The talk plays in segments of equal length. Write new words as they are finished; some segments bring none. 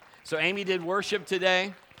So Amy did worship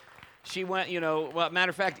today. She went, matter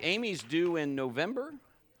of fact, Amy's due in November.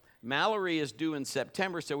 Mallory is due in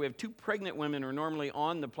September, so we have 2 pregnant women who are normally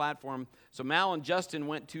on the platform. So Mal and Justin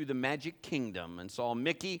went to the Magic Kingdom and saw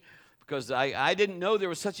Mickey, because I didn't know there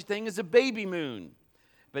was such a thing as a baby moon.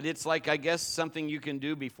 But it's like, I guess, something you can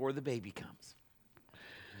do before the baby comes.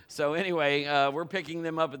 So anyway, we're picking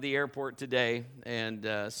them up at the airport today,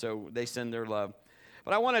 and so they send their love.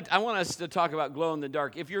 But I want us to talk about glow in the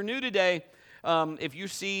dark. If you're new today, if you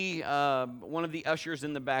see one of the ushers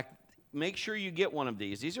in the back, make sure you get one of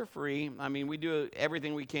these. These are free. I mean, we do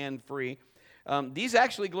everything we can free. These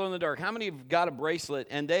actually glow in the dark. How many have got a bracelet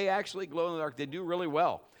and they actually glow in the dark? They do really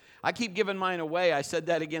well. I keep giving mine away. I said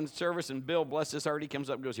that again in service, and Bill, bless his heart, he comes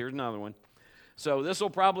up and goes, here's another one. So this will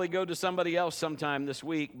probably go to somebody else sometime this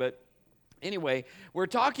week. But anyway, we're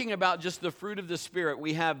talking about just the fruit of the Spirit.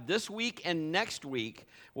 We have this week and next week.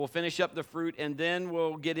 We'll finish up the fruit, and then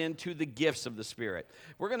we'll get into the gifts of the Spirit.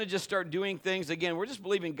 We're going to just start doing things. Again, we're just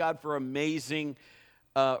believing God for amazing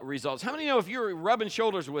results. How many know if you're rubbing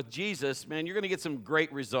shoulders with Jesus, man, you're going to get some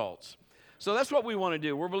great results? So that's what we want to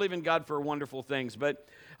do. We're believing God for wonderful things. But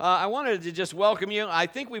I wanted to just welcome you. I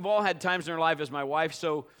think we've all had times in our life, as my wife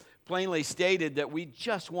so plainly stated, that we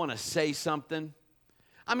just want to say something.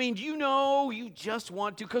 I mean, you just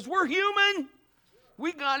want to, because we're human.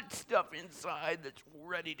 We got stuff inside that's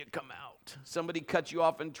ready to come out. Somebody cut you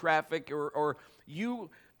off in traffic, or you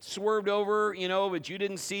swerved over, but you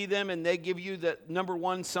didn't see them, and they give you the number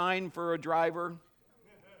 1 sign for a driver.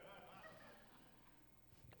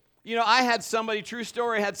 I had somebody, true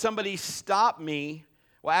story, had somebody stop me,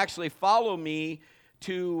 actually follow me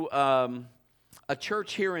to a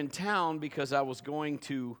church here in town, because I was going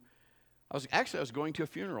to a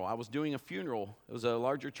funeral. I was doing a funeral. It was a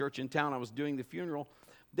larger church in town. I was doing the funeral.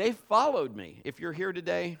 They followed me. If you're here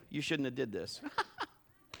today, you shouldn't have did this.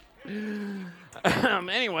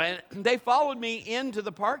 Anyway, they followed me into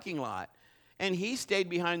the parking lot, and he stayed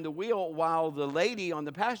behind the wheel while the lady on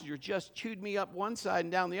the passenger just chewed me up one side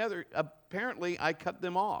and down the other. Apparently, I cut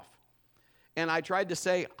them off. And I tried to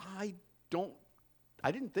say, I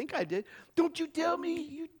didn't think I did. Don't you tell me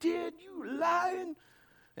you did, you lying.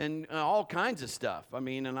 And all kinds of stuff.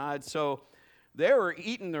 So they were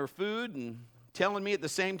eating their food and telling me at the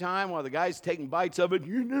same time while the guy's taking bites of it,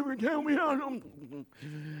 you never tell me how to.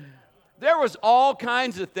 There was all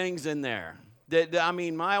kinds of things in there that,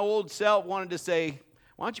 my old self wanted to say,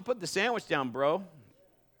 why don't you put the sandwich down, bro?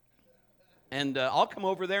 And I'll come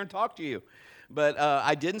over there and talk to you. But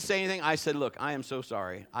I didn't say anything. I said, look, I am so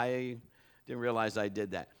sorry. I didn't realize I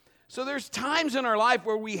did that. So there's times in our life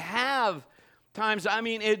where we have times,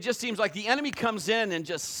 it just seems like the enemy comes in and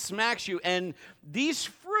just smacks you. And this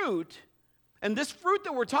fruit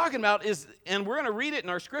that we're talking about is, and we're going to read it in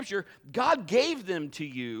our scripture, God gave them to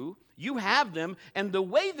you. You have them. And the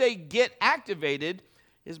way they get activated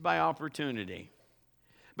is by opportunity.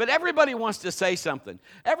 But everybody wants to say something.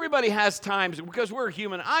 Everybody has times, because we're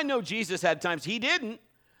human. I know Jesus had times. He didn't.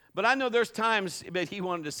 But I know there's times that he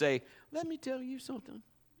wanted to say, let me tell you something.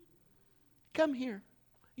 Come here.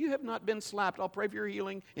 You have not been slapped. I'll pray for your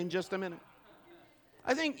healing in just a minute.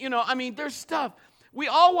 I think, there's stuff. We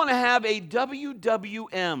all want to have a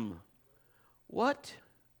WWM.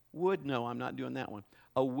 No, I'm not doing that one.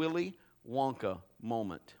 A Willy Wonka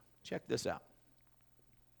moment. Check this out.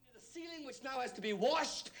 The ceiling, which now has to be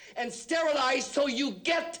washed and sterilized, so you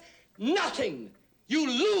get nothing. You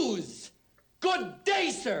lose. Good day,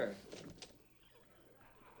 sir.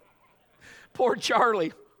 Poor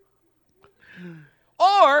Charlie.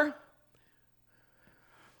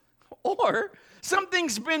 Or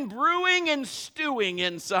something's been brewing and stewing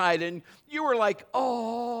inside, and you were like,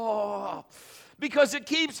 oh, because it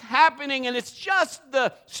keeps happening, and it's just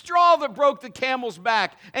the straw that broke the camel's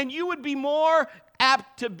back, and you would be more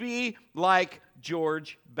apt to be like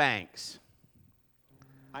George Banks.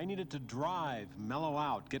 I needed to drive, mellow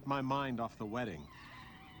out, get my mind off the wedding.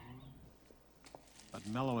 But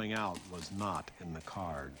mellowing out was not in the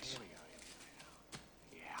cards.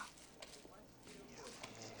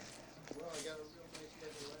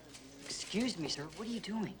 Excuse me, sir. What are you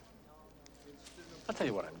doing? I'll tell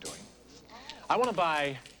you what I'm doing. I want to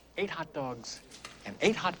buy 8 hot dogs and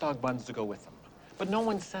 8 hot dog buns to go with them. But no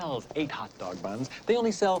one sells 8 hot dog buns. They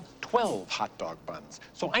only sell 12 hot dog buns.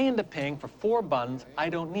 So I end up paying for 4 buns I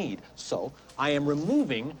don't need. So I am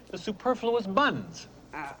removing the superfluous buns.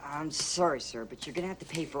 I'm sorry, sir, but you're going to have to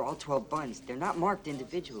pay for all 12 buns. They're not marked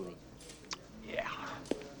individually. Yeah.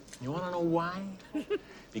 You want to know why?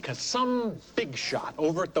 Because some big shot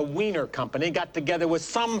over at the Wiener Company got together with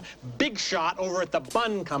some big shot over at the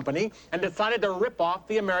Bun Company and decided to rip off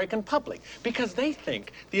the American public. Because they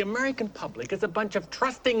think the American public is a bunch of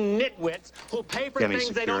trusting nitwits who'll pay for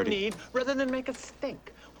things they don't need rather than make us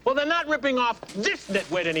stink. Well, they're not ripping off this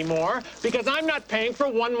nitwit anymore because I'm not paying for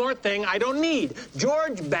one more thing I don't need.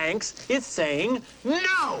 George Banks is saying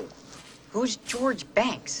no. Who's George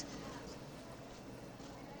Banks?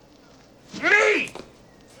 Me!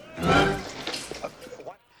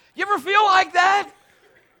 You ever feel like that?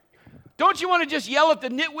 Don't you want to just yell at the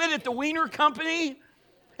nitwit at the Wiener Company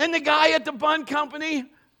and the guy at the Bun Company?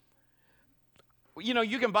 You know,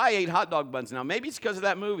 you can buy 8 hot dog buns now. Maybe it's because of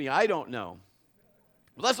that movie. I don't know.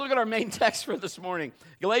 Let's look at our main text for this morning.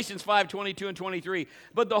 Galatians 5:22 and 23.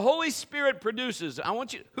 But the Holy Spirit produces.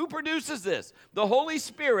 Who produces this? The Holy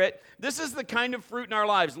Spirit. This is the kind of fruit in our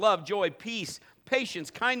lives. Love, joy, peace,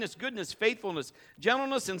 patience, kindness, goodness, faithfulness,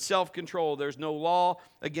 gentleness, and self-control. There's no law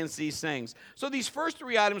against these things. So these first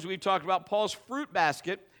 3 items we've talked about, Paul's fruit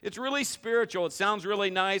basket, it's really spiritual. It sounds really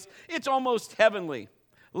nice. It's almost heavenly.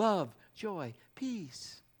 Love, joy,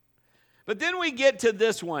 peace. But then we get to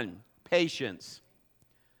this one, patience.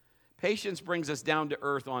 Patience brings us down to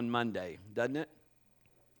earth on Monday, doesn't it?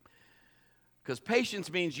 Because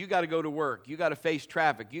patience means you got to go to work. You got to face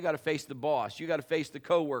traffic. You got to face the boss. You got to face the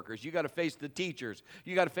coworkers. You got to face the teachers.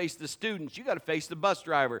 You got to face the students. You got to face the bus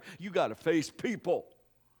driver. You got to face people.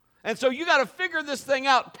 And so you got to figure this thing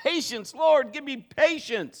out. Patience, Lord, give me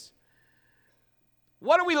patience.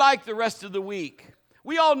 What are we like the rest of the week?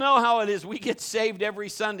 We all know how it is. We get saved every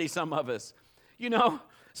Sunday, some of us. You know,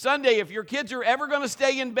 Sunday, if your kids are ever going to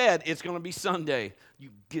stay in bed, it's going to be Sunday. You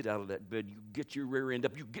get out of that bed. You get your rear end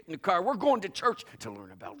up. You get in the car. We're going to church to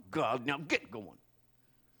learn about God. Now get going.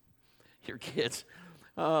 Your kids.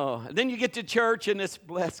 Oh, then you get to church and it's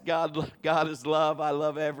bless God. God is love. I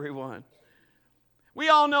love everyone. We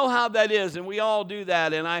all know how that is, and we all do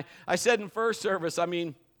that. And I said in first service, I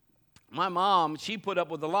mean, my mom, she put up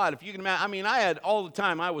with a lot. If you can imagine, I mean, I had all the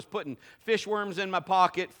time, I was putting fish worms in my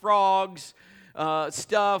pocket, frogs,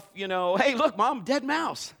 stuff, you know. Hey, look, Mom, dead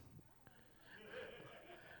mouse.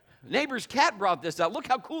 Neighbor's cat brought this out. Look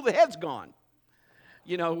how cool the head's gone.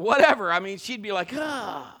 You know, whatever. I mean, she'd be like,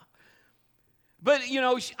 ah. But, you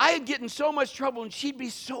know, I had get in so much trouble, and she'd be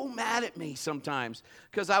so mad at me sometimes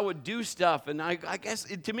because I would do stuff. And I guess,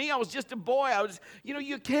 to me, I was just a boy. I was, you know,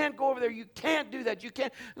 you can't go over there. You can't do that. You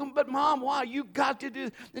can't. But, Mom, why? You got to do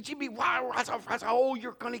this. And she'd be, why? Oh,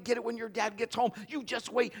 you're going to get it when your dad gets home. You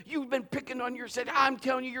just wait. You've been picking on your sister. I'm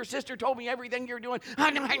telling you, your sister told me everything you're doing.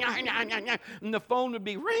 And the phone would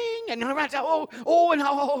be ring. And I'd say,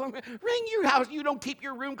 ring your house. You don't keep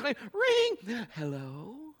your room clean. Ring.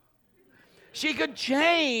 Hello? She could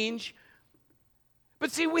change.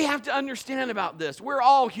 But see, we have to understand about this. We're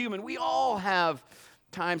all human. We all have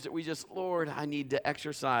times that we just, Lord, I need to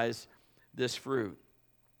exercise this fruit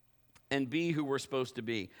and be who we're supposed to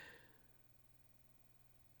be.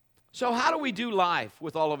 So how do we do life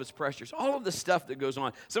with all of its pressures, all of the stuff that goes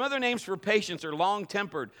on? Some other names for patience are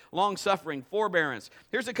long-tempered, long-suffering, forbearance.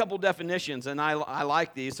 Here's a couple definitions, and I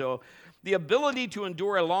like these. So the ability to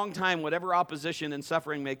endure a long time whatever opposition and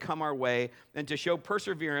suffering may come our way, and to show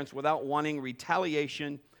perseverance without wanting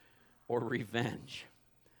retaliation or revenge.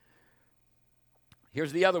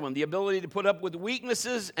 Here's the other one. The ability to put up with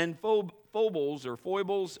weaknesses and foibles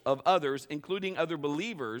of others, including other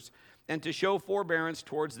believers, and to show forbearance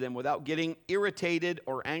towards them without getting irritated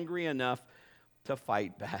or angry enough to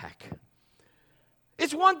fight back.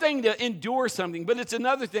 It's one thing to endure something, but it's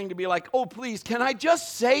another thing to be like, oh, please, can I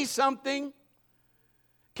just say something?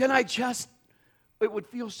 It would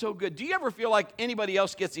feel so good. Do you ever feel like anybody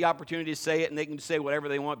else gets the opportunity to say it and they can say whatever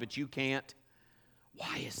they want, but you can't?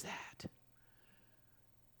 Why is that?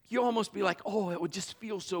 You almost be like, oh, it would just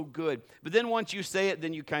feel so good. But then once you say it,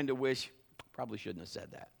 then you kind of wish, probably shouldn't have said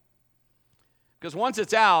that. Because once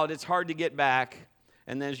it's out, it's hard to get back,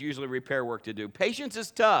 and there's usually repair work to do. Patience is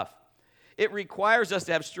tough. It requires us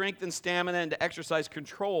to have strength and stamina and to exercise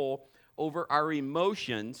control over our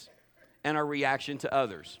emotions and our reaction to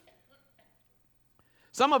others.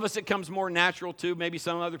 Some of us, it comes more natural too. Maybe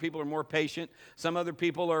some other people are more patient. Some other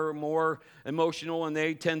people are more emotional, and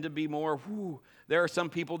they tend to be more, There are some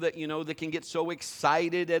people that, that can get so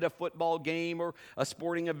excited at a football game or a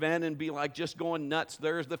sporting event and be like just going nuts.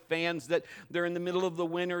 There's the fans that they're in the middle of the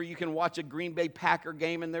winter. You can watch a Green Bay Packer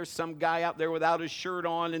game, and there's some guy out there without his shirt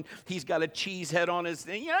on, and he's got a cheese head on his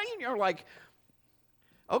thing. You're like,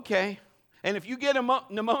 okay. And if you get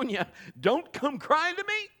pneumonia, don't come crying to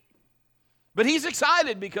me. But he's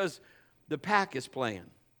excited because the Pack is playing.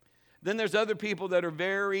 Then there's other people that are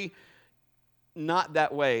very not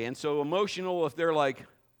that way. And so emotional, if they're like,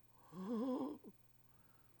 oh,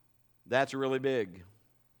 that's really big.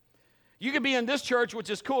 You could be in this church, which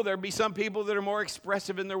is cool. There'd be some people that are more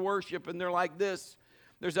expressive in their worship, and they're like this.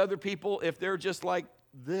 There's other people, if they're just like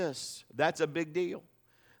this, that's a big deal.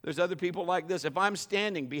 There's other people like this. If I'm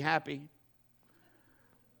standing, be happy.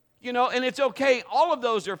 You know, and it's okay. All of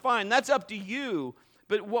those are fine. That's up to you.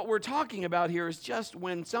 But what we're talking about here is just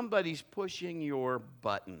when somebody's pushing your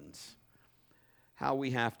buttons, how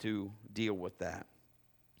we have to deal with that.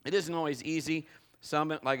 It isn't always easy.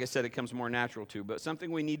 Some, like I said, it comes more natural to, but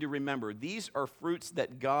something we need to remember. These are fruits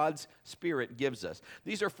that God's Spirit gives us.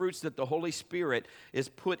 These are fruits that the Holy Spirit is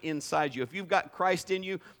put inside you. If you've got Christ in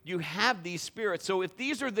you, you have these spirits. So if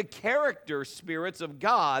these are the character spirits of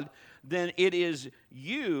God, then it is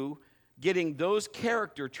you getting those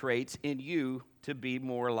character traits in you to be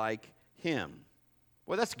more like Him.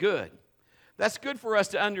 Well, that's good. That's good for us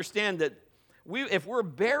to understand that if we're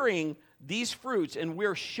bearing these fruits and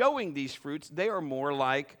we're showing these fruits, they are more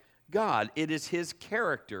like God. It is His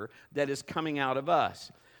character that is coming out of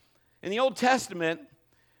us. In the Old Testament,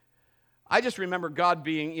 I just remember God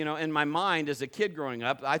being, in my mind as a kid growing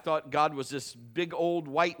up, I thought God was this big old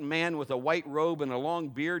white man with a white robe and a long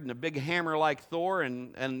beard and a big hammer like Thor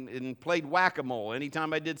and played whack-a-mole.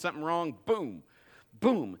 Anytime I did something wrong, boom,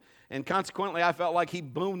 boom. And consequently, I felt like He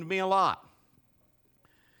boomed me a lot.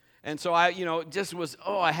 And so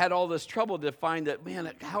I had all this trouble to find that,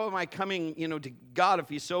 man, how am I coming, to God if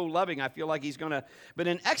He's so loving? I feel like He's going to. But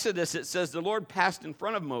in Exodus, it says the Lord passed in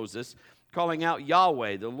front of Moses, calling out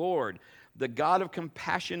Yahweh, the Lord, the God of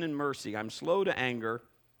compassion and mercy. I'm slow to anger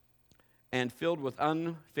and filled with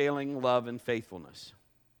unfailing love and faithfulness.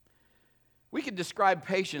 We could describe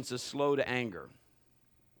patience as slow to anger.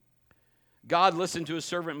 God listened to His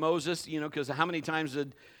servant Moses, because how many times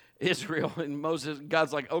did Israel and Moses,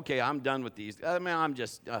 God's like, okay, I'm done with these. I'm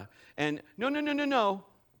just, and no.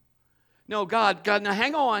 No, God, now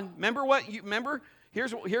hang on. Remember,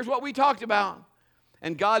 here's what we talked about.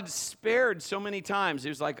 And God spared so many times. He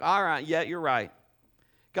was like, all right, yeah, you're right.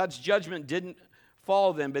 God's judgment didn't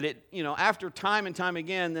fall then, but it, after time and time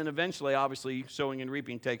again, then eventually, obviously, sowing and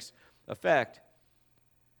reaping takes effect.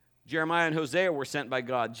 Jeremiah and Hosea were sent by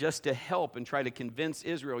God just to help and try to convince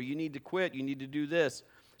Israel, you need to quit, you need to do this.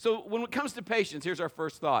 So when it comes to patience, here's our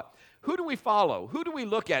first thought. Who do we follow? Who do we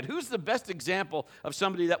look at? Who's the best example of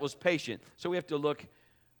somebody that was patient? So we have to look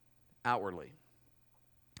outwardly.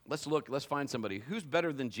 Let's find somebody. Who's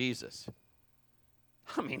better than Jesus?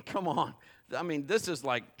 I mean, come on. This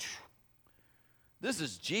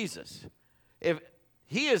is Jesus. If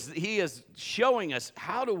he is showing us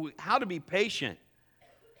how to be patient.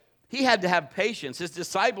 He had to have patience. His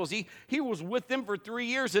disciples, he was with them for 3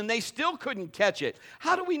 years, and they still couldn't catch it.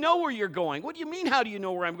 How do we know where you're going? What do you mean, how do you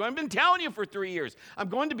know where I'm going? I've been telling you for 3 years. I'm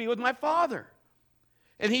going to be with my Father.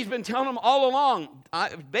 And He's been telling them all along.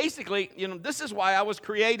 Basically, this is why I was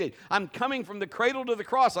created. I'm coming from the cradle to the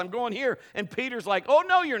cross. I'm going here. And Peter's like, oh,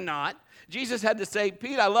 no, you're not. Jesus had to say,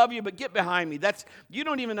 Pete, I love you, but get behind me. You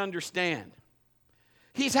don't even understand.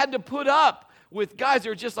 He's had to put up with guys that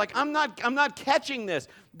are just like, I'm not catching this.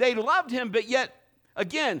 They loved Him, but yet,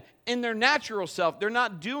 again, in their natural self, they're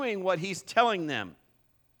not doing what He's telling them.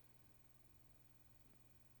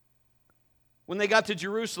 When they got to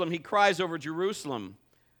Jerusalem, He cries over Jerusalem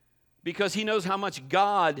because He knows how much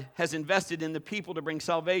God has invested in the people to bring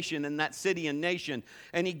salvation in that city and nation.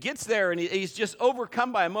 And He gets there, and he's just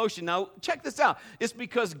overcome by emotion. Now, check this out. It's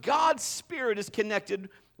because God's Spirit is connected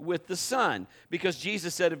with the Son. Because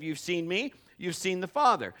Jesus said, if you've seen me, you've seen the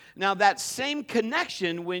Father. Now, that same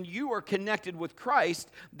connection, when you are connected with Christ,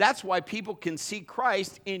 that's why people can see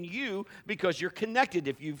Christ in you, because you're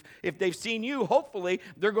connected. If they've seen you, hopefully,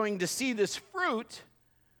 they're going to see this fruit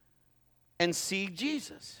and see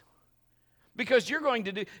Jesus. Because you're going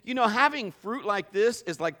to do, having fruit like this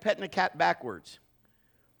is like petting a cat backwards.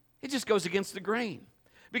 It just goes against the grain.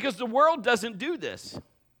 Because the world doesn't do this.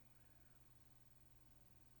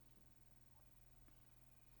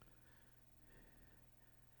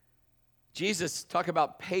 Jesus, talk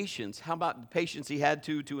about patience. How about the patience He had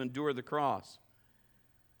to endure the cross?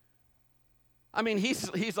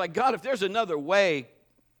 He's like, God, if there's another way,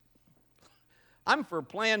 I'm for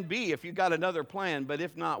plan B if you got another plan, but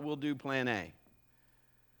if not, we'll do plan A.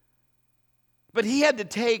 But He had to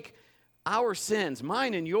take our sins,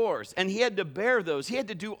 mine and yours, and He had to bear those. He had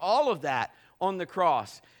to do all of that on the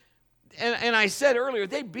cross. And I said earlier,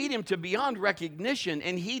 they beat Him to beyond recognition,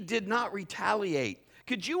 and He did not retaliate.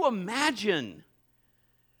 Could you imagine?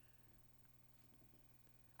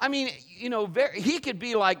 He could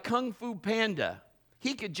be like Kung Fu Panda.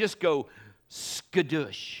 He could just go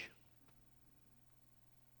skadoosh.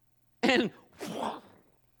 And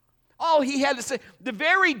all he had to say, the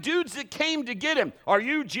very dudes that came to get him, are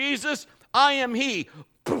you Jesus? I am he.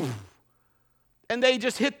 And they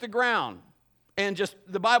just hit the ground. And just,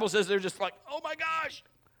 the Bible says they're just like, oh my gosh.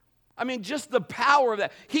 I mean, just the power of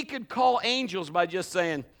that. He could call angels by just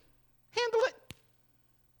saying, handle it.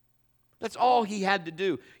 That's all he had to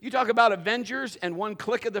do. You talk about Avengers and one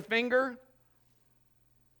click of the finger.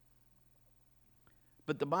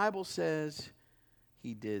 But the Bible says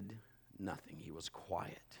he did nothing. He was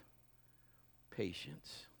quiet.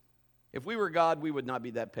 Patience. If we were God, we would not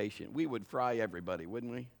be that patient. We would fry everybody,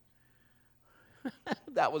 wouldn't we?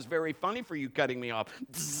 That was very funny for you cutting me off.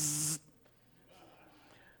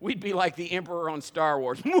 We'd be like the Emperor on Star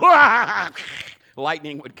Wars.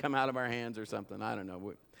 Lightning would come out of our hands or something. I don't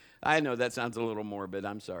know. I know that sounds a little morbid.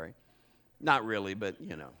 I'm sorry. Not really, but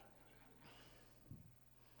you know.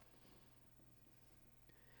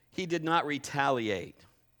 He did not retaliate,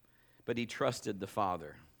 but he trusted the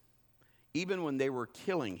Father. Even when they were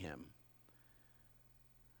killing him,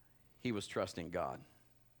 he was trusting God.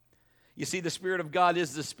 You see, the Spirit of God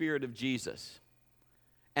is the Spirit of Jesus.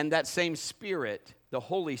 And that same Spirit, the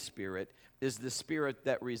Holy Spirit, is the Spirit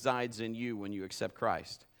that resides in you when you accept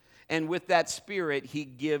Christ. And with that Spirit, he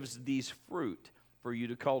gives these fruit for you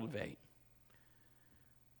to cultivate.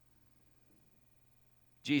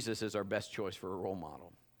 Jesus is our best choice for a role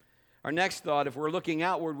model. Our next thought, if we're looking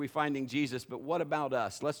outward, we're finding Jesus, but what about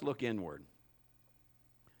us? Let's look inward.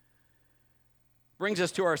 Brings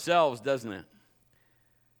us to ourselves, doesn't it?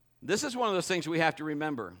 This is one of those things we have to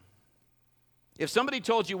remember. If somebody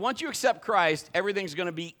told you, once you accept Christ, everything's going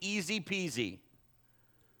to be easy peasy.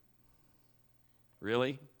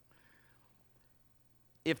 Really?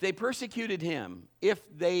 If they persecuted him, if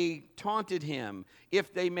they taunted him,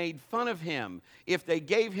 if they made fun of him, if they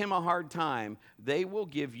gave him a hard time, they will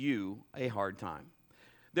give you a hard time.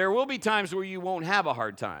 There will be times where you won't have a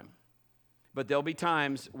hard time, but there'll be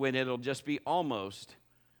times when it'll just be almost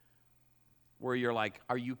where you're like,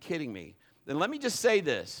 are you kidding me? Then let me just say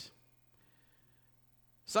this.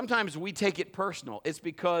 Sometimes we take it personal. It's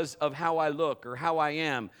because of how I look or how I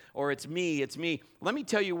am, or it's me, it's me. Let me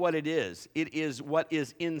tell you what it is. It is what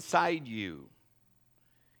is inside you.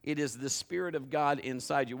 It is the Spirit of God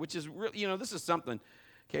inside you, which is really, this is something.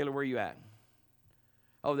 Kayla, where are you at?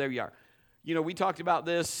 Oh, there you are. We talked about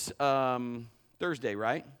this Thursday,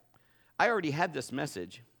 right? I already had this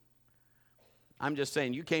message. I'm just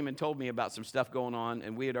saying, you came and told me about some stuff going on,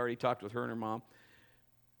 and we had already talked with her and her mom.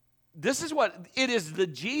 This is what, it is the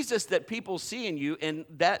Jesus that people see in you, and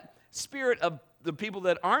that spirit of the people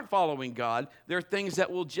that aren't following God, there are things that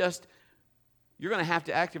will just, you're going to have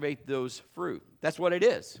to activate those fruit. That's what it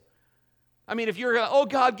is. I mean, if you're, oh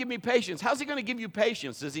God, give me patience. How's he going to give you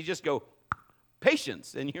patience? Does he just go,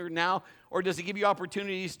 patience, and you're now, or does he give you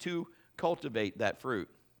opportunities to cultivate that fruit?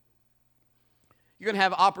 You're going to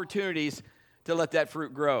have opportunities to let that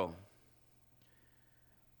fruit grow.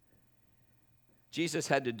 Jesus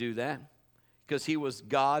had to do that because he was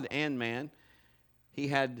God and man. He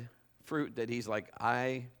had fruit that he's like,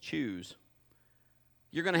 I choose.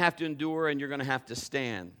 You're going to have to endure and you're going to have to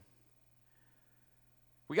stand.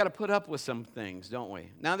 We got to put up with some things, don't we?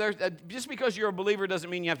 Now, just because you're a believer doesn't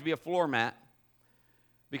mean you have to be a floor mat,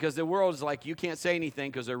 because the world is like, you can't say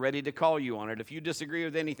anything because they're ready to call you on it. If you disagree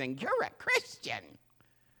with anything, you're a Christian.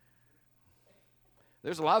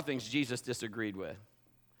 There's a lot of things Jesus disagreed with.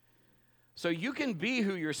 So you can be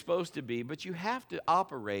who you're supposed to be, but you have to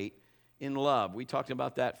operate in love. We talked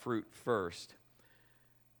about that fruit first.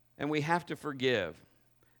 And we have to forgive.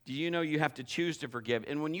 Do you know you have to choose to forgive?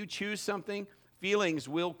 And when you choose something, feelings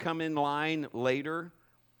will come in line later.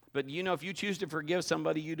 But if you choose to forgive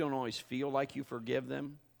somebody, you don't always feel like you forgive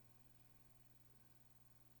them.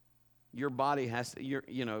 Your body has to,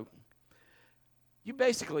 you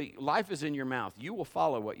basically, life is in your mouth. You will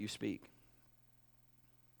follow what you speak.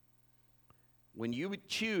 When you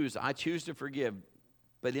choose, I choose to forgive,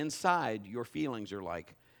 but inside your feelings are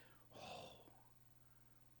like, oh.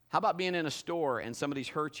 How about being in a store and somebody's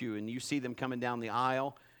hurt you and you see them coming down the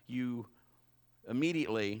aisle? You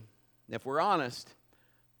immediately, if we're honest,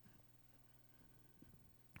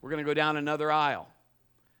 we're going to go down another aisle.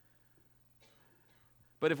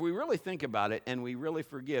 But if we really think about it and we really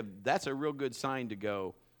forgive, that's a real good sign to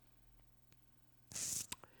go,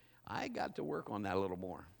 I got to work on that a little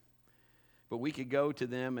more. But we could go to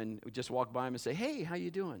them and just walk by them and say, hey, how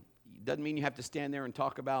you doing? Doesn't mean you have to stand there and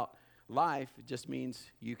talk about life. It just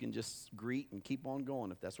means you can just greet and keep on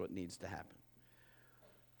going if that's what needs to happen.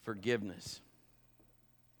 Forgiveness.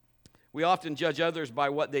 We often judge others by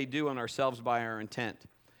what they do and ourselves by our intent.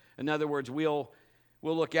 In other words, we'll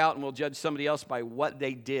look out and we'll judge somebody else by what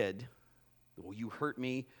they did. Well, you hurt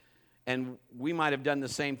me. And we might have done the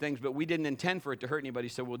same things, but we didn't intend for it to hurt anybody,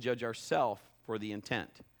 so we'll judge ourselves for the intent.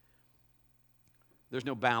 There's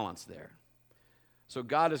no balance there. So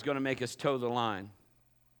God is going to make us toe the line.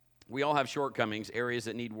 We all have shortcomings, areas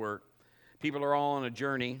that need work. People are all on a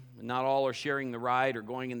journey. Not all are sharing the ride or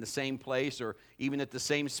going in the same place or even at the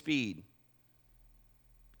same speed.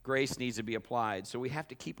 Grace needs to be applied. So we have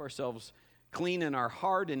to keep ourselves clean in our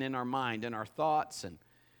heart and in our mind and our thoughts, and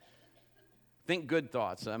think good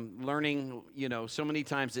thoughts. I'm learning, so many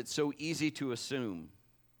times it's so easy to assume.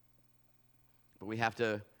 But we have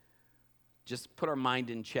to just put our mind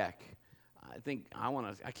in check.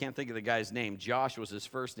 I can't think of the guy's name. Josh was his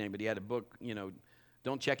first name, but he had a book,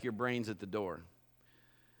 Don't Check Your Brains at the Door.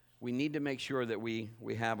 We need to make sure that we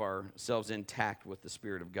have ourselves intact with the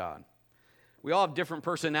Spirit of God. We all have different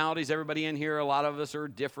personalities. Everybody in here, a lot of us are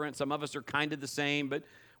different. Some of us are kind of the same, but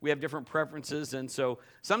we have different preferences, and so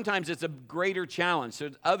sometimes it's a greater challenge. So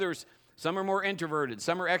others, some are more introverted,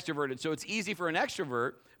 some are extroverted. So it's easy for an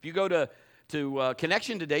extrovert. If you go to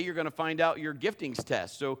Connection today, you're going to find out your giftings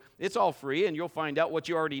test. So it's all free, and you'll find out what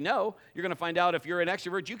you already know. You're going to find out if you're an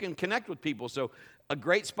extrovert, you can connect with people. So a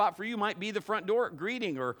great spot for you might be the front door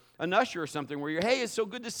greeting or an usher or something where you're, hey, it's so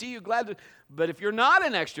good to see you, glad to. But if you're not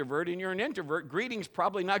an extrovert and you're an introvert, greeting's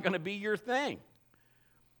probably not going to be your thing.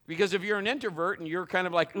 Because if you're an introvert and you're kind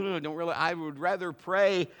of like, I would rather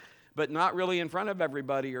pray, but not really in front of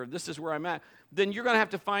everybody, or this is where I'm at, then you're going to have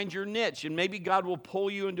to find your niche. And maybe God will pull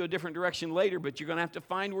you into a different direction later, but you're going to have to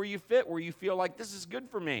find where you fit, where you feel like this is good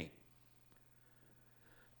for me.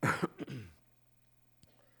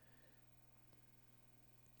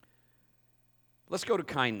 Let's go to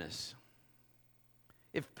kindness.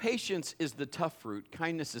 If patience is the tough fruit,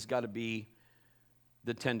 kindness has got to be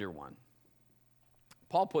the tender one.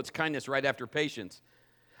 Paul puts kindness right after patience.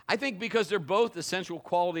 I think because they're both essential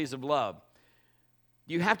qualities of love.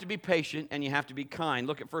 You have to be patient and you have to be kind.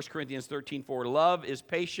 Look at 1 Corinthians 13:4. Love is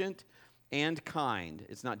patient and kind.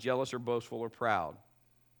 It's not jealous or boastful or proud.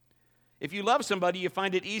 If you love somebody, you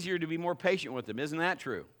find it easier to be more patient with them. Isn't that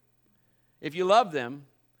true? If you love them,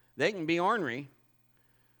 they can be ornery,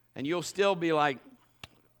 and you'll still be like,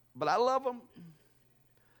 but I love them.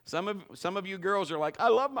 Some of you girls are like, I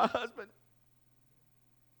love my husband.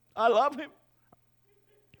 I love him.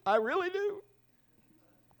 I really do.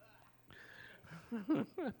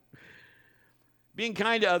 Being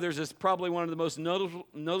kind to others is probably one of the most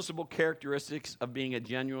noticeable characteristics of being a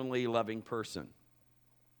genuinely loving person.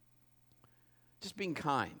 Just being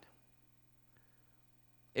kind.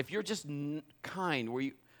 If you're just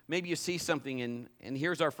kind, maybe you see something, and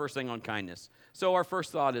here's our first thing on kindness. So our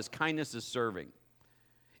first thought is kindness is serving.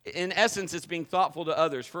 In essence, it's being thoughtful to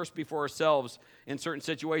others, first before ourselves in certain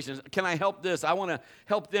situations. Can I help this? I want to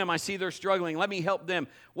help them. I see they're struggling. Let me help them.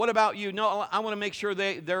 What about you? No, I want to make sure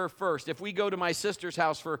they're first. If we go to my sister's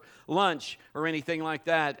house for lunch or anything like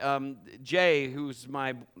that, Jay, who's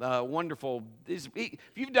my wonderful, if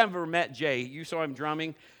you've never met Jay, you saw him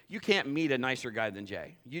drumming, you can't meet a nicer guy than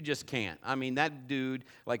Jay. You just can't. I mean, that dude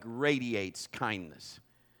radiates kindness.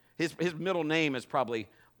 His middle name is probably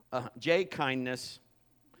Jay Kindness.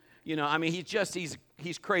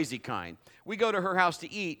 He's crazy kind. We go to her house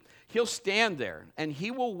to eat. He'll stand there, and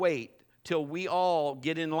he will wait till we all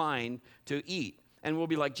get in line to eat. And we'll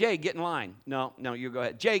be like, Jay, get in line. No, you go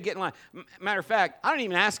ahead. Jay, get in line. Matter of fact, I don't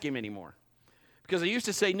even ask him anymore. Because I used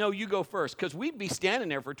to say, no, you go first. Because we'd be standing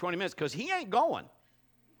there for 20 minutes because he ain't going.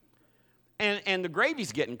 And the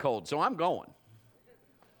gravy's getting cold, so I'm going.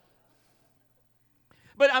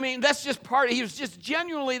 But, that's just he was just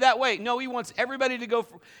genuinely that way. No, he wants everybody to go,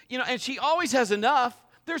 and she always has enough.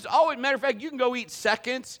 There's always, matter of fact, you can go eat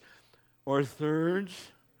seconds or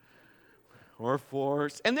thirds or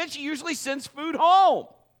fourths. And then she usually sends food home.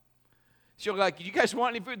 She'll be like, you guys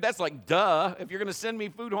want any food? That's like, duh. If you're going to send me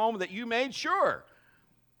food home that you made, sure.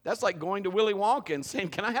 That's like going to Willy Wonka and saying,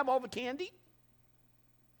 can I have all the candy?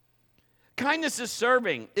 Kindness is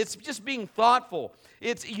serving. It's just being thoughtful.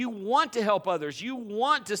 It's you want to help others. You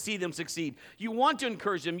want to see them succeed. You want to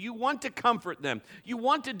encourage them. You want to comfort them. You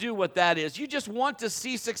want to do what that is. You just want to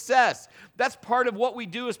see success. That's part of what we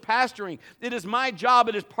do as pastoring. It is my job.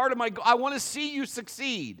 It is part of my goal. I want to see you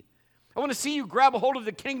succeed. I want to see you grab a hold of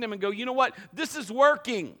the kingdom and go, you know what? This is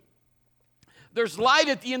working. There's light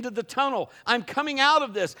at the end of the tunnel. I'm coming out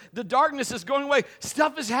of this. The darkness is going away.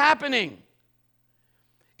 Stuff is happening.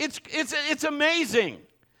 It's amazing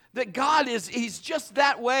that God he's just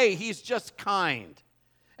that way. He's just kind.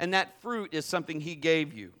 And that fruit is something he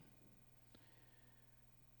gave you.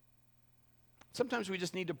 Sometimes we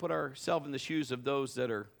just need to put ourselves in the shoes of those that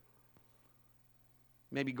are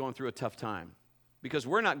maybe going through a tough time. Because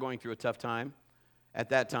we're not going through a tough time at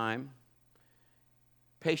that time.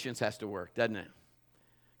 Patience has to work, doesn't it?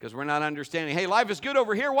 Because we're not understanding, hey, life is good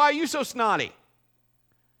over here. Why are you so snotty?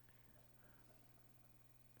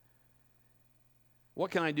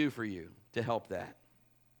 What can I do for you to help that?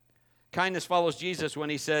 Kindness follows Jesus when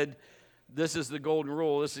he said, this is the golden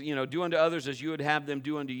rule. This is, do unto others as you would have them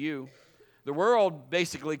do unto you. The world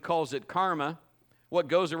basically calls it karma. What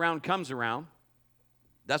goes around comes around.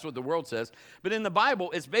 That's what the world says. But in the Bible,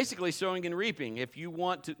 it's basically sowing and reaping. If you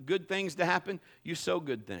want good things to happen, you sow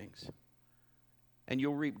good things. And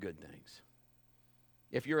you'll reap good things.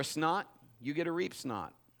 If you're a snot, you get to reap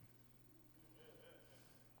snot.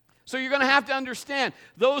 So you're going to have to understand,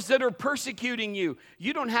 those that are persecuting you,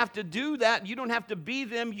 you don't have to do that. You don't have to be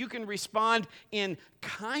them. You can respond in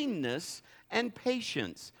kindness and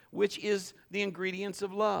patience, which is the ingredients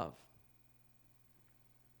of love.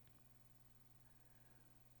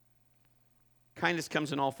 Kindness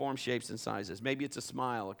comes in all forms, shapes, and sizes. Maybe it's a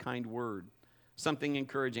smile, a kind word, something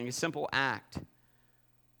encouraging, a simple act.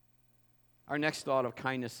 Our next thought of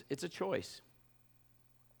kindness, it's a choice.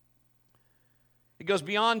 It goes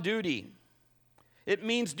beyond duty. It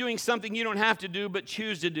means doing something you don't have to do, but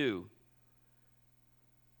choose to do.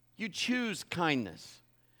 You choose kindness.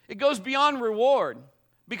 It goes beyond reward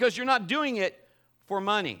because you're not doing it for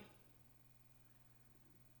money.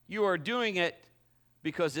 You are doing it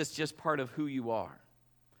because it's just part of who you are.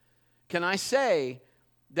 Can I say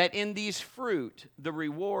that in these fruit, the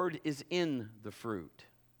reward is in the fruit?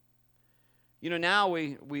 Now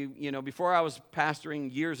we before I was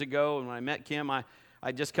pastoring years ago, and when I met Kim,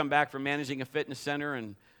 I'd just come back from managing a fitness center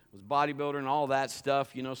and was bodybuilder and all that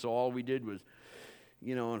stuff, so all we did was,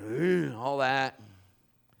 all that.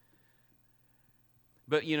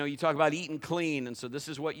 But, you talk about eating clean, and so this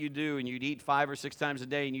is what you do, and you'd eat 5 or 6 times a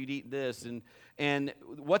day, and you'd eat this, and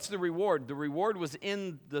what's the reward? The reward was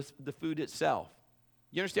in the food itself.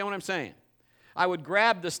 You understand what I'm saying? I would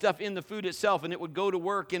grab the stuff in the food itself, and it would go to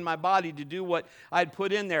work in my body to do what I'd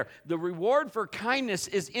put in there. The reward for kindness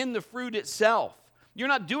is in the fruit itself. You're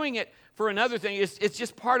not doing it for another thing. It's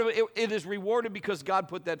just part of it. It is rewarded because God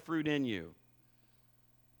put that fruit in you.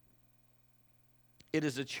 It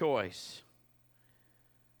is a choice.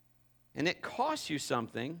 And it costs you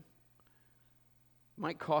something. It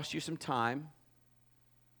might cost you some time.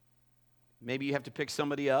 Maybe you have to pick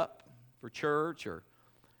somebody up for church, or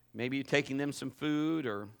maybe you're taking them some food,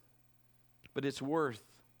 but it's worth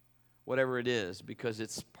whatever it is because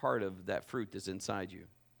it's part of that fruit that's inside you.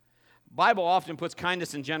 Bible often puts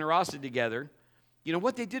kindness and generosity together.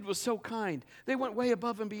 What they did was so kind. They went way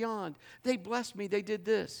above and beyond. They blessed me. They did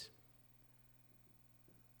this.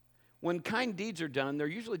 When kind deeds are done, they're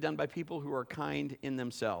usually done by people who are kind in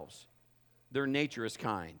themselves. Their nature is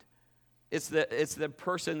kind. It's the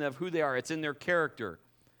person of who they are. It's in their character.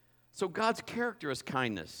 So God's character is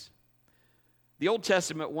kindness. The Old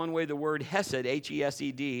Testament, one way the word hesed,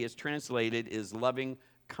 H-E-S-E-D, is translated is loving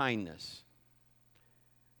kindness.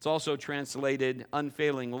 It's also translated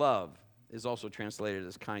unfailing love, is also translated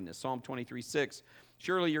as kindness. Psalm 23:6,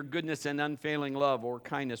 surely your goodness and unfailing love or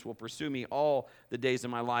kindness will pursue me all the days of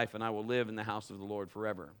my life, and I will live in the house of the Lord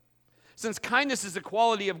forever. Since kindness is a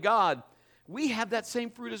quality of God, we have that same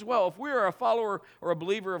fruit as well. If we are a follower or a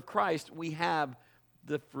believer of Christ, we have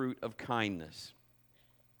the fruit of kindness.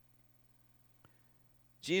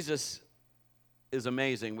 Jesus is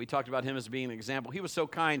amazing. We talked about him as being an example. He was so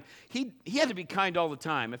kind. He had to be kind all the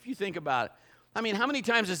time. If you think about it, how many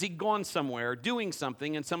times has he gone somewhere doing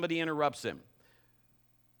something and somebody interrupts him?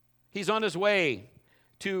 He's on his way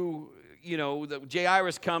to,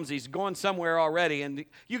 Jairus comes. He's going somewhere already, and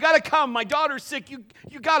you got to come. My daughter's sick.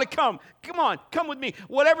 You got to come. Come on, come with me.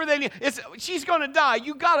 Whatever they need. She's going to die.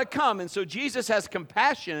 You got to come. And so Jesus has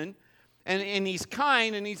compassion, and he's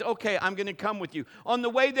kind, and he's, okay, I'm going to come with you. On the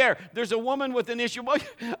way there, there's a woman with an issue.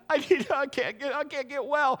 I can't get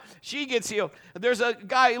well. She gets healed. There's a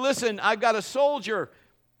guy, listen, I've got a soldier.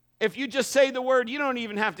 If you just say the word, you don't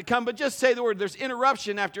even have to come, but just say the word. There's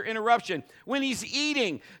interruption after interruption. When he's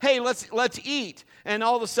eating, hey, let's eat. And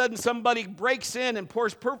all of a sudden somebody breaks in and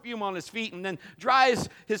pours perfume on his feet and then dries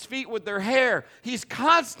his feet with their hair. He's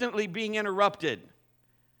constantly being interrupted.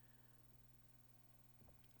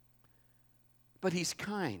 But he's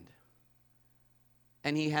kind.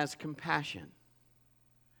 And he has compassion.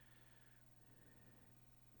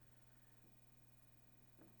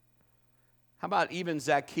 How about even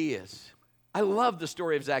Zacchaeus? I love the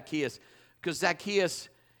story of Zacchaeus because Zacchaeus,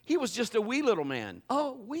 he was just a wee little man.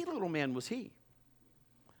 Oh, wee little man was he.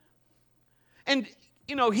 And,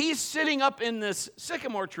 he's sitting up in this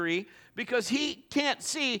sycamore tree because he can't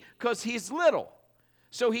see because he's little.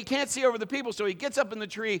 So he can't see over the people. So he gets up in the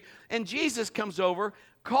tree, and Jesus comes over,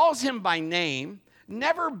 calls him by name,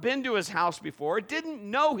 never been to his house before, didn't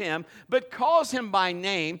know him, but calls him by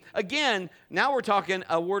name. Again, now we're talking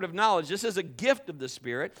a word of knowledge. This is a gift of the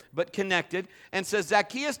Spirit, but connected, and says,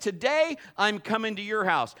 Zacchaeus, today I'm coming to your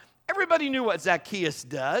house. Everybody knew what Zacchaeus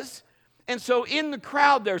does. And so in the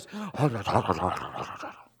crowd, there's,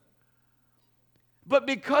 but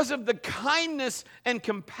because of the kindness and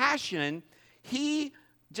compassion, he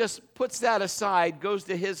just puts that aside, goes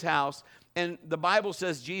to his house, and the Bible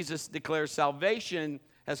says Jesus declares salvation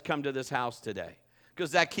has come to this house today.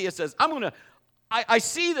 Because Zacchaeus says, I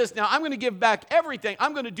see this now. I'm going to give back everything.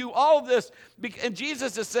 I'm going to do all of this. And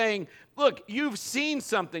Jesus is saying, look, you've seen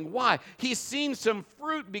something. Why? He's seen some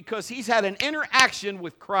fruit because he's had an interaction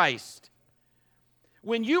with Christ.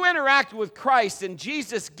 When you interact with Christ and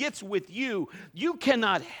Jesus gets with you, you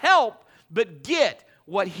cannot help but get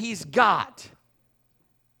what he's got.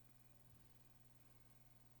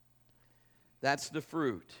 That's the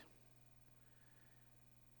fruit.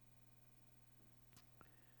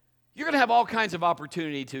 You're going to have all kinds of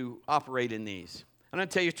opportunity to operate in these. I'm going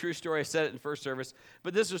to tell you a true story. I said it in first service,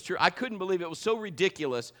 but this was true. I couldn't believe it. It was so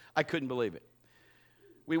ridiculous, I couldn't believe it.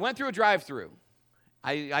 We went through a drive-through.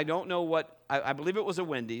 I don't know what, I believe it was a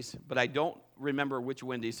Wendy's, but I don't remember which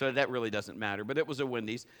Wendy's, so that really doesn't matter. But it was a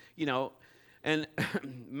Wendy's, and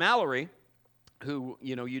Mallory, who,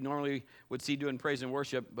 you normally would see doing praise and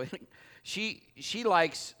worship, but she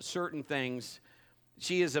likes certain things.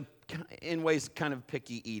 She is, in ways, kind of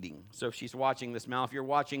picky eating. So if she's watching this, Mal, if you're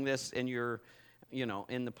watching this and you're,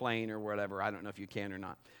 in the plane or whatever, I don't know if you can or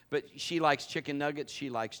not. But she likes chicken nuggets. She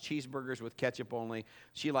likes cheeseburgers with ketchup only.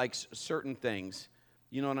 She likes certain things.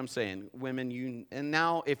 You know what I'm saying? Women, and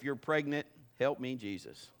now if you're pregnant, help me,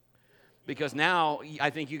 Jesus. Because now I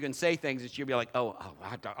think you can say things that she'll be like,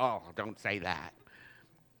 don't say that.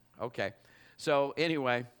 Okay. So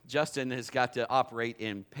anyway, Justin has got to operate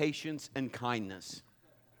in patience and kindness.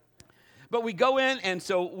 But we go in, and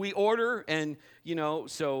so we order, and,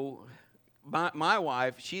 so my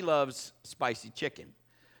wife, she loves spicy chicken.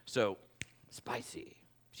 So spicy.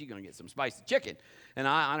 She's going to get some spicy chicken. And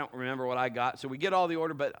I don't remember what I got. So we get all the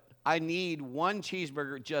order, but I need one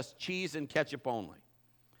cheeseburger, just cheese and ketchup only.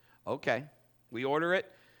 Okay. We order it.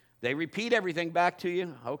 They repeat everything back to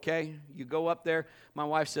you. Okay. You go up there. My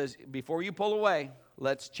wife says, before you pull away,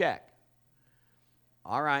 let's check.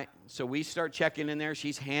 All right. So we start checking in there.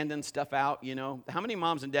 She's handing stuff out, How many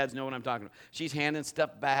moms and dads know what I'm talking about? She's handing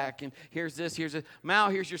stuff back, and here's this, here's this. Mal,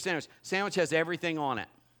 here's your sandwich. Sandwich has everything on it.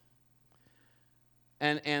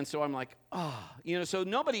 And so I'm like, so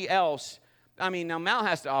nobody else, now Mal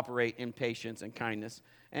has to operate in patience and kindness,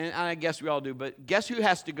 and I guess we all do, but guess who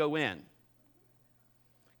has to go in?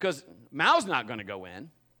 Because Mal's not going to go in.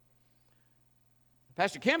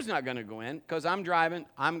 Pastor Kim's not going to go in because I'm driving.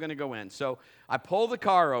 I'm going to go in. So I pull the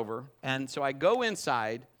car over, and so I go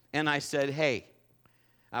inside, and I said, hey,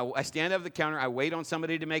 I stand up at the counter. I wait on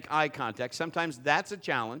somebody to make eye contact. Sometimes that's a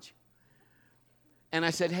challenge. And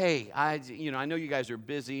I said, hey, I know you guys are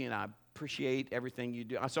busy, and I appreciate everything you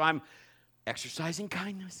do. So I'm exercising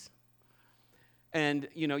kindness. And,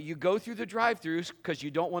 you go through the drive-thrus because you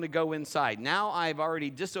don't want to go inside. Now I've already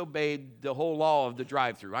disobeyed the whole law of the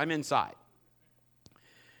drive-thru. I'm inside.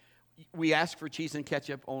 We ask for cheese and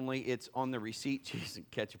ketchup only. It's on the receipt, cheese and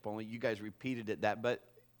ketchup only. You guys repeated it but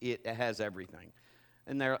it has everything.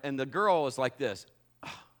 And the girl is like this.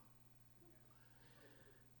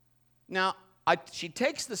 Now, she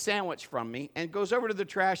takes the sandwich from me and goes over to the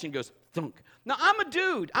trash and goes, thunk. Now, I'm a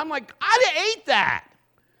dude. I'm like, I ate that.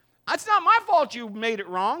 It's not my fault you made it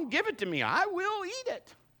wrong. Give it to me. I will eat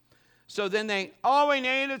it. So then we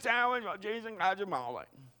need a sandwich with cheese and ketchup only.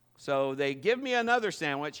 So they give me another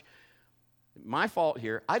sandwich. My fault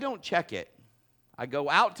here. I don't check it. I go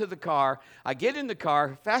out to the car. I get in the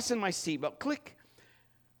car, fasten my seatbelt, click.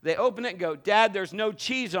 They open it and go, Dad, there's no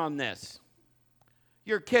cheese on this.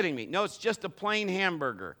 You're kidding me. No, it's just a plain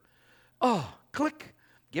hamburger. Oh, click.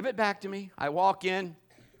 Give it back to me. I walk in,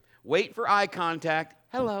 wait for eye contact.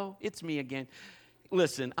 Hello, it's me again.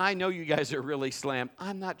 Listen, I know you guys are really slammed.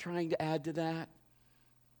 I'm not trying to add to that.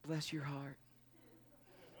 Bless your heart.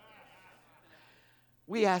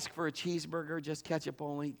 We ask for a cheeseburger, just ketchup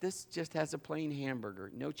only. This just has a plain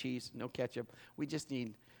hamburger. No cheese, no ketchup. We just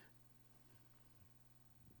need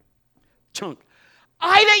chunk.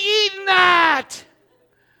 I'd have eaten that.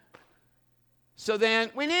 So then,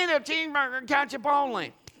 we need a cheeseburger, ketchup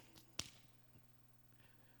only.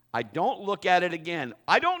 I don't look at it again.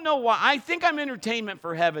 I don't know why. I think I'm entertainment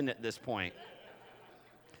for heaven at this point.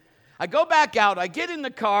 I go back out. I get in the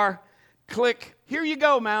car. Click. Here you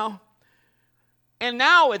go, Mal. And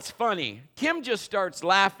now it's funny. Kim just starts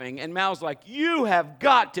laughing, and Mal's like, you have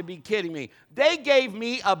got to be kidding me. They gave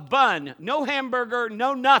me a bun, no hamburger,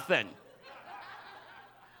 no nothing.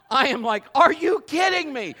 I am like, are you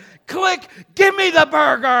kidding me? Click, give me the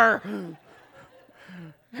burger.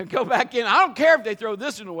 And go back in. I don't care if they throw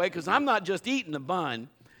this one away because I'm not just eating the bun.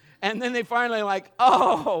 And then they finally like,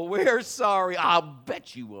 oh, we're sorry. I'll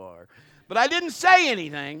bet you are. But I didn't say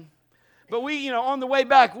anything. But we, on the way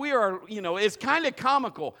back, we are, it's kind of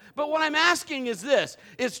comical. But what I'm asking is this.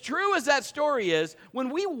 As true as that story is,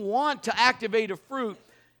 when we want to activate a fruit,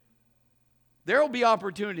 there will be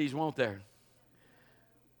opportunities, won't there?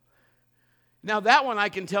 Now, that one I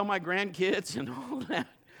can tell my grandkids and all that.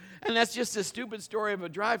 And that's just a stupid story of a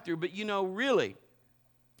drive-thru. But, really,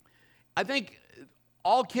 I think,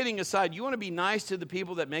 all kidding aside, you want to be nice to the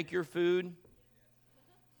people that make your food?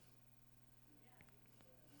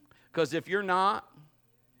 Because if you're not,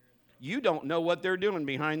 you don't know what they're doing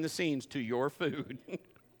behind the scenes to your food.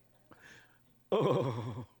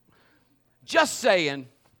 Oh. Just saying.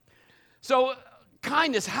 So,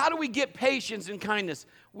 kindness, how do we get patience and kindness?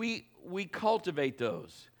 We cultivate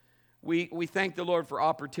those. We thank the Lord for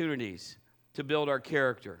opportunities to build our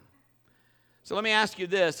character. So let me ask you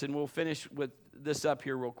this, and we'll finish with this up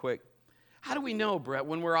here real quick. How do we know, Brett,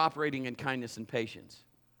 when we're operating in kindness and patience?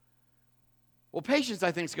 Well, patience,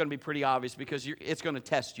 I think, is going to be pretty obvious because it's going to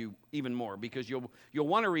test you even more because you'll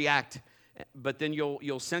want to react, but then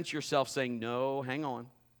you'll sense yourself saying, no, hang on.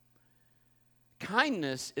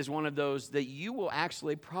 Kindness is one of those that you will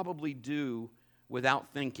actually probably do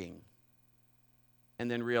without thinking and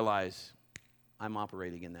then realize I'm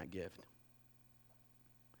operating in that gift.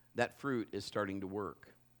 That fruit is starting to work.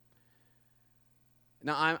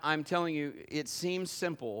 Now, I'm telling you, it seems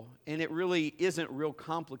simple, and it really isn't real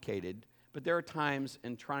complicated, but there are times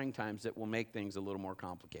and trying times that will make things a little more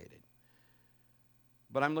complicated.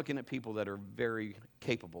 But I'm looking at people that are very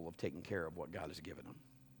capable of taking care of what God has given them.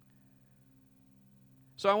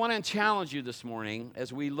 So I want to challenge you this morning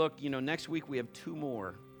as we look, next week we have 2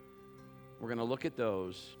 more. We're going to look at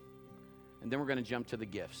those, and then we're going to jump to the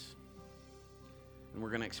gifts. And we're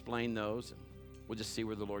going to explain those, and we'll just see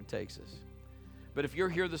where the Lord takes us. But if you're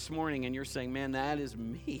here this morning and you're saying, man, that is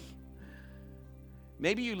me.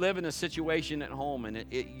 Maybe you live in a situation at home and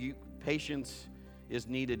patience is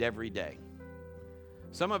needed every day.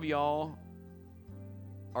 Some of y'all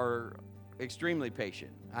are extremely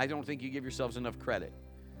patient. I don't think you give yourselves enough credit.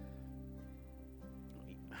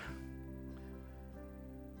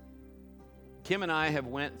 Kim and I have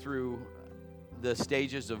went through the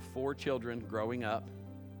stages of 4 children growing up.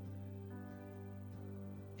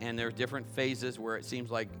 And there are different phases where it seems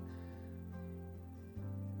like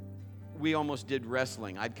we almost did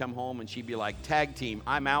wrestling. I'd come home and she'd be like, tag team,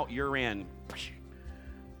 I'm out, you're in.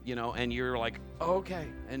 And you're like, oh, okay,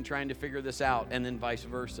 and trying to figure this out, and then vice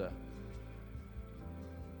versa.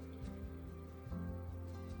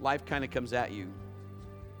 Life kind of comes at you,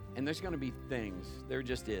 and there's going to be things. There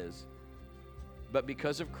just is. But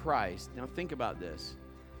because of Christ, now think about this.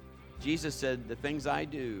 Jesus said, the things I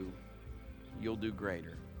do, you'll do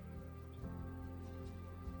greater.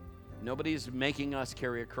 Nobody's making us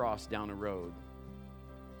carry a cross down a road.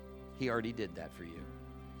 He already did that for you.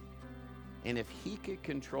 And if he could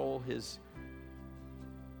control his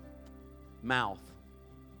mouth,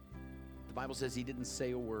 the Bible says he didn't say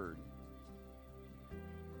a word.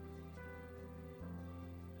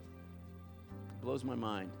 It blows my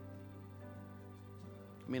mind.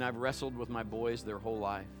 I mean, I've wrestled with my boys their whole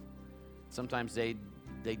life. Sometimes they'd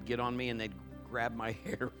get on me and they'd grab my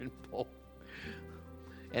hair and pull.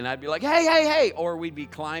 And I'd be like, hey, hey, hey. Or we'd be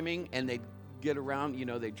climbing and they'd get around,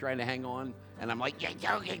 they'd try to hang on. And I'm like, you're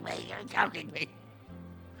joking me.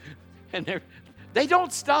 And they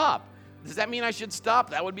don't stop. Does that mean I should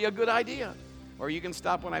stop? That would be a good idea. Or you can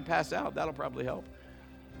stop when I pass out. That'll probably help.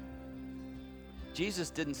 Jesus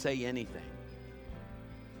didn't say anything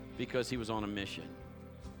because he was on a mission.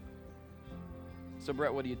 So,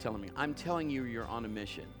 Brett, what are you telling me? I'm telling you you're on a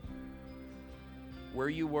mission. Where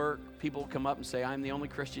you work, people come up and say, I'm the only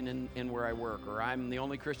Christian in where I work, or I'm the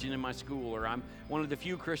only Christian in my school, or I'm one of the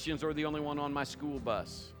few Christians or the only one on my school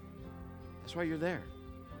bus. That's why you're there.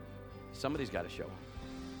 Somebody's got to show up.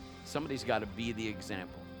 Somebody's got to be the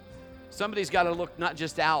example. Somebody's got to look not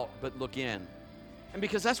just out, but look in. And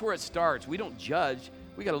because that's where it starts. We don't judge.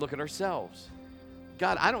 We got to look at ourselves.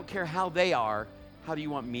 God, I don't care how they are. How do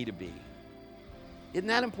you want me to be? Isn't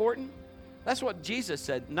that important? That's what Jesus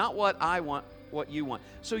said, not what I want, what you want.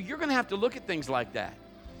 So you're going to have to look at things like that.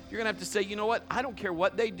 You're going to have to say, you know what? I don't care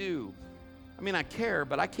what they do. I mean, I care,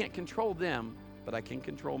 but I can't control them, but I can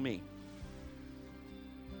control me.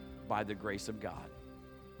 By the grace of God,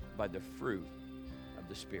 by the fruit of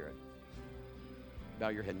the Spirit. Bow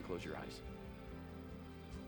your head and close your eyes.